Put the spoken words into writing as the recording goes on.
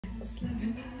This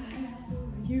loving I have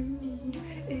for you,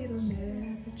 it'll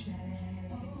never change.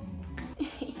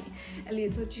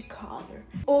 Elliot told you call her.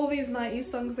 All these 90s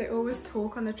songs, they always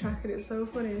talk on the track and it's so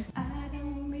funny. I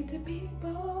don't mean to be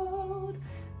bold,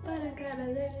 but I gotta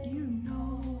let you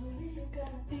know.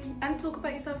 And talk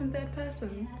about yourself in third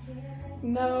person.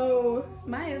 No,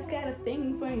 Myah's got a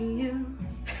thing for you.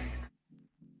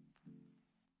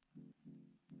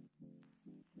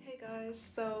 Hey guys,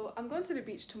 so I'm going to the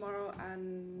beach tomorrow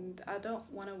and I don't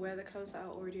want to wear the clothes that I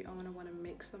already own. I want to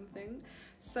make something.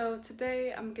 So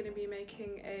today I'm going to be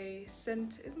making a what's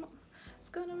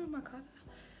going on with my color?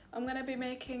 I'm going to be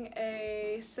making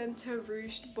a center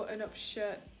ruched button-up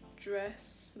shirt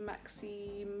dress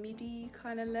maxi midi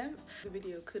kind of length. The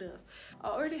video could have. I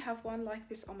already have one like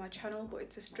this on my channel, but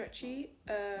it's a stretchy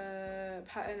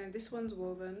pattern and this one's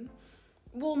woven.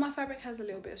 Well, my fabric has a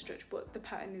little bit of stretch, but the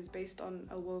pattern is based on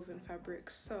a woven fabric,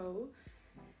 so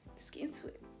let's get into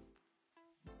it.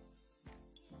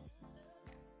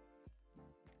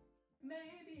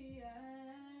 Maybe I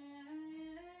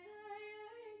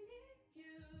need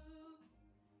you,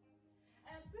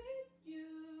 I breathe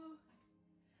you,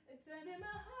 turning my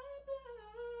heart blue.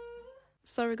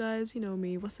 Sorry guys, you know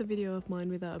me, what's a video of mine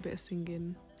without a bit of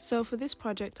singing? So for this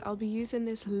project, I'll be using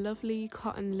this lovely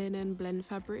cotton linen blend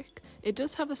fabric. It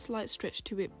does have a slight stretch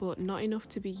to it, but not enough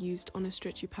to be used on a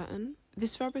stretchy pattern.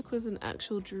 This fabric was an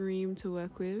actual dream to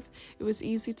work with. It was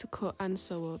easy to cut and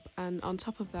sew up, and on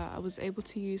top of that, I was able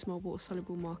to use my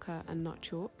water-soluble marker and not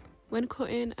chalk. When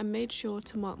cutting, I made sure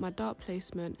to mark my dart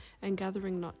placement and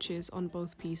gathering notches on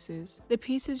both pieces. The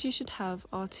pieces you should have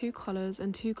are 2 collars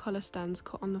and 2 collar stands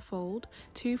cut on the fold,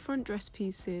 2 front dress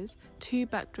pieces, 2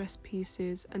 back dress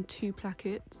pieces and 2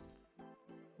 plackets.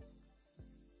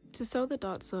 To sew the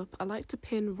darts up, I like to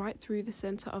pin right through the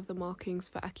centre of the markings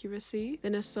for accuracy,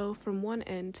 then I sew from one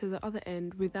end to the other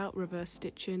end without reverse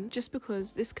stitching, just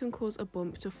because this can cause a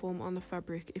bump to form on the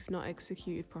fabric if not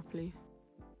executed properly.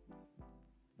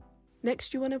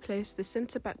 Next, you want to place the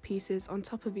centre back pieces on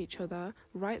top of each other,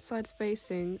 right sides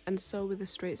facing, and sew with a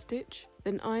straight stitch.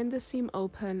 Then iron the seam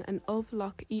open and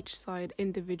overlock each side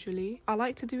individually. I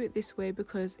like to do it this way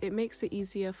because it makes it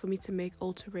easier for me to make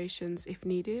alterations if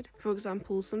needed. For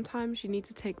example, sometimes you need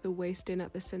to take the waist in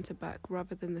at the centre back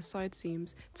rather than the side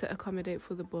seams to accommodate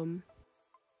for the bum.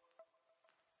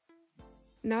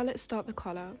 Now let's start the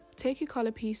collar. Take your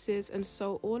collar pieces and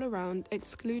sew all around,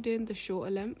 excluding the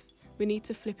shorter length. We need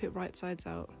to flip it right sides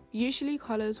out. Usually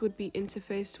collars would be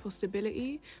interfaced for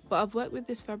stability, but I've worked with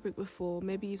this fabric before.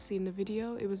 Maybe you've seen the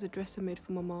video. It was a dress I made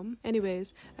for my mom.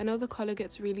 Anyways, I know the collar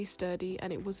gets really sturdy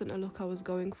and it wasn't a look I was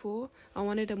going for. I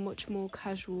wanted a much more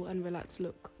casual and relaxed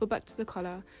look. But back to the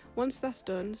collar. Once that's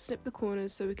done, snip the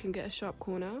corners so we can get a sharp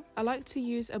corner. I like to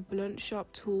use a blunt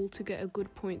sharp tool to get a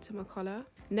good point to my collar.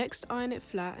 Next, iron it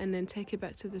flat and then take it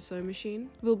back to the sewing machine.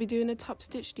 We'll be doing a top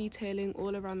stitch detailing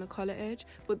all around the collar edge,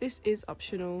 but this is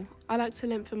optional. I like to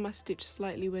lengthen my stitch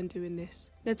slightly when doing this.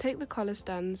 Now take the collar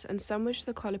stands and sandwich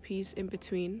the collar piece in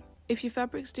between. If your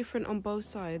fabric's different on both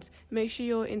sides, make sure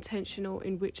you're intentional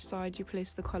in which side you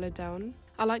place the collar down.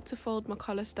 I like to fold my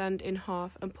collar stand in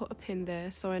half and put a pin there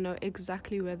so I know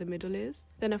exactly where the middle is.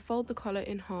 Then I fold the collar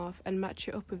in half and match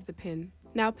it up with the pin.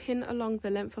 Now pin along the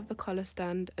length of the collar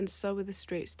stand and sew with a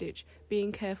straight stitch,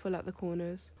 being careful at the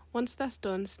corners. Once that's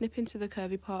done, snip into the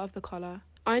curvy part of the collar.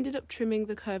 I ended up trimming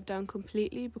the curve down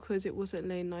completely because it wasn't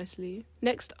laying nicely.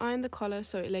 Next, iron the collar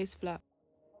so it lays flat.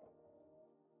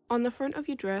 On the front of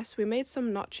your dress, we made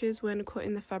some notches when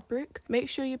cutting the fabric. Make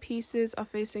sure your pieces are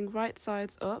facing right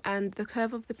sides up and the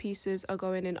curve of the pieces are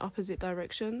going in opposite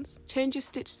directions. Change your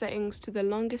stitch settings to the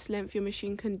longest length your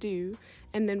machine can do,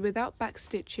 and then without back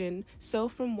stitching, sew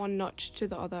from one notch to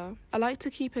the other. I like to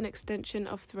keep an extension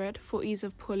of thread for ease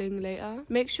of pulling later.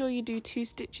 Make sure you do 2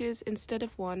 stitches instead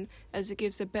of 1 as it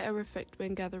gives a better effect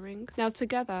when gathering. Now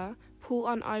together, pull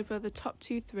on either the top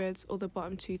 2 threads or the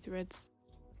bottom 2 threads.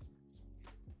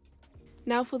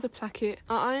 Now for the placket,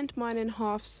 I ironed mine in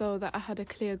half so that I had a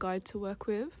clear guide to work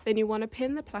with. Then you want to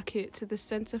pin the placket to the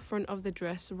centre front of the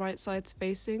dress, right sides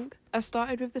facing. I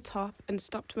started with the top and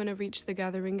stopped when I reached the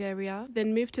gathering area,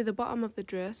 then moved to the bottom of the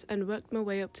dress and worked my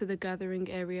way up to the gathering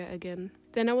area again.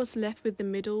 Then I was left with the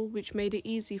middle, which made it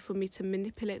easy for me to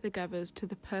manipulate the gathers to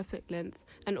the perfect length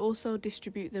and also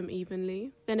distribute them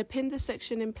evenly. Then I pinned the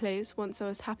section in place once I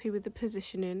was happy with the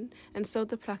positioning and sewed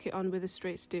the placket on with a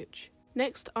straight stitch.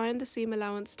 Next, iron the seam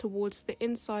allowance towards the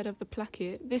inside of the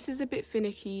placket. This is a bit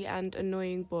finicky and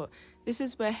annoying, but this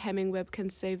is where hemming web can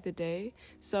save the day.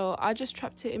 So I just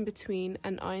trapped it in between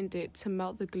and ironed it to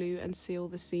melt the glue and seal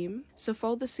the seam. So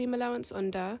fold the seam allowance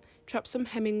under, trap some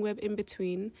hemming web in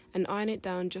between and iron it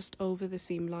down just over the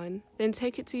seam line. Then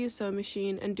take it to your sewing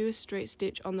machine and do a straight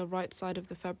stitch on the right side of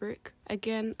the fabric.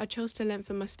 Again, I chose to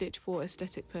lengthen my stitch for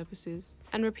aesthetic purposes.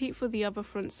 And repeat for the other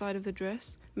front side of the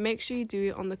dress. Make sure you do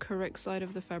it on the correct side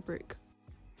of the fabric.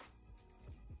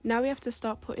 Now we have to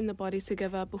start putting the body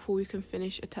together before we can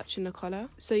finish attaching the collar.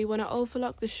 So you want to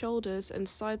overlock the shoulders and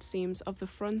side seams of the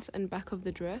front and back of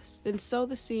the dress, then sew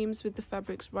the seams with the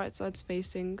fabric's right sides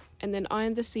facing, and then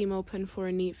iron the seam open for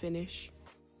a neat finish.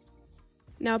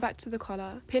 Now back to the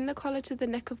collar. Pin the collar to the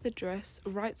neck of the dress,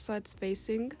 right sides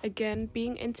facing, again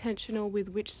being intentional with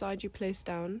which side you place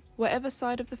down. Whatever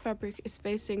side of the fabric is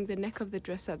facing the neck of the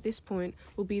dress at this point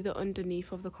will be the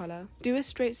underneath of the collar. Do a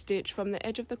straight stitch from the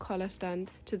edge of the collar stand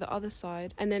to the other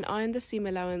side and then iron the seam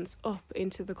allowance up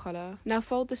into the collar. Now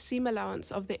fold the seam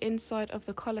allowance of the inside of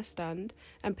the collar stand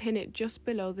and pin it just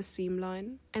below the seam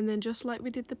line. And then just like we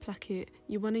did the placket,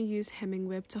 you want to use hemming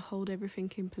web to hold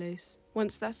everything in place.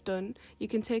 Once that's done, you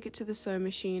can take it to the sewing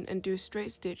machine and do a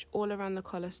straight stitch all around the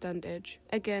collar stand edge.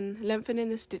 Again, lengthening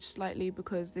the stitch slightly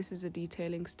because this is a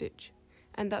detailing stitch.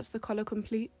 And that's the collar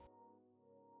complete.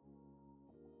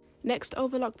 Next,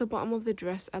 overlock the bottom of the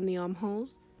dress and the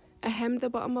armholes. I hemmed the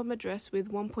bottom of my dress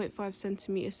with 1.5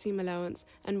 cm seam allowance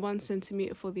and 1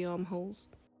 cm for the armholes.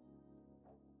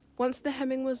 Once the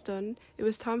hemming was done, it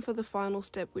was time for the final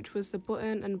step, which was the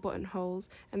button and buttonholes,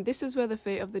 and this is where the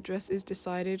fate of the dress is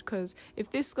decided, because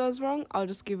if this goes wrong, I'll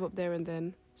just give up there and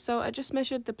then. So I just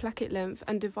measured the placket length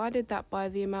and divided that by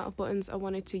the amount of buttons I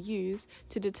wanted to use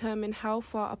to determine how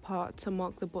far apart to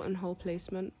mark the buttonhole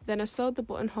placement. Then I sewed the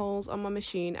buttonholes on my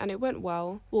machine and it went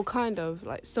well. Well, kind of,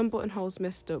 like some buttonholes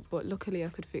messed up, but luckily I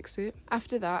could fix it.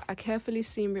 After that, I carefully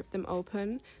seam ripped them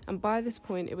open, and by this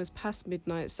point it was past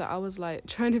midnight, so I was like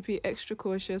trying to be extra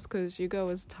cautious because your girl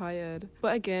was tired.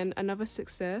 But again, another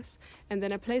success. And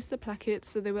then I placed the plackets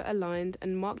so they were aligned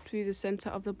and marked through the center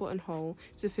of the buttonhole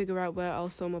to figure out where I'll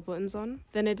sew my buttons on.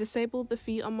 Then I disabled the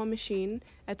feet on my machine,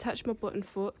 attached my button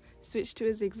foot, switched to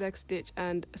a zigzag stitch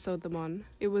and sewed them on.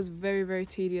 It was very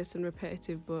tedious and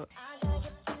repetitive, but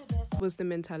was the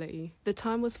mentality. The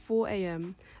time was 4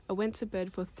 AM. I went to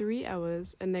bed for 3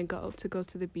 hours and then got up to go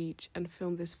to the beach and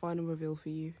film this final reveal for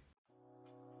you.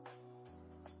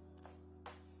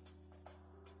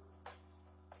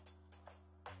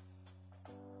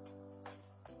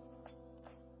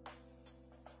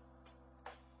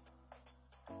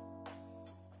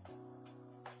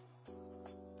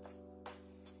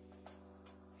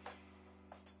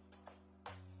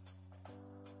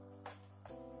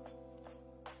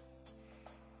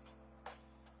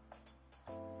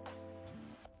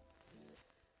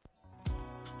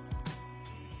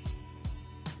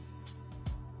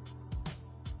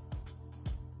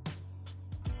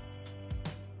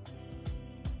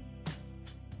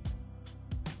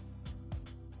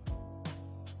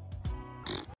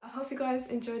 I hope you guys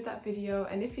enjoyed that video,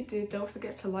 and if you did, don't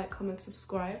forget to like, comment,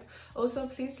 subscribe. Also,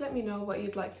 please let me know what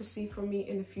you'd like to see from me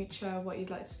in the future, what you'd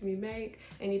like to see me make,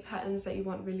 any patterns that you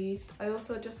want released. I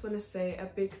also just want to say a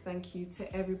big thank you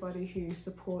to everybody who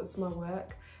supports my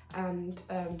work, and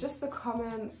just the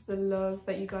comments, the love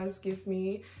that you guys give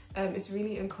me. It's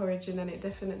really encouraging and it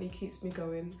definitely keeps me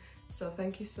going, so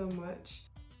thank you so much.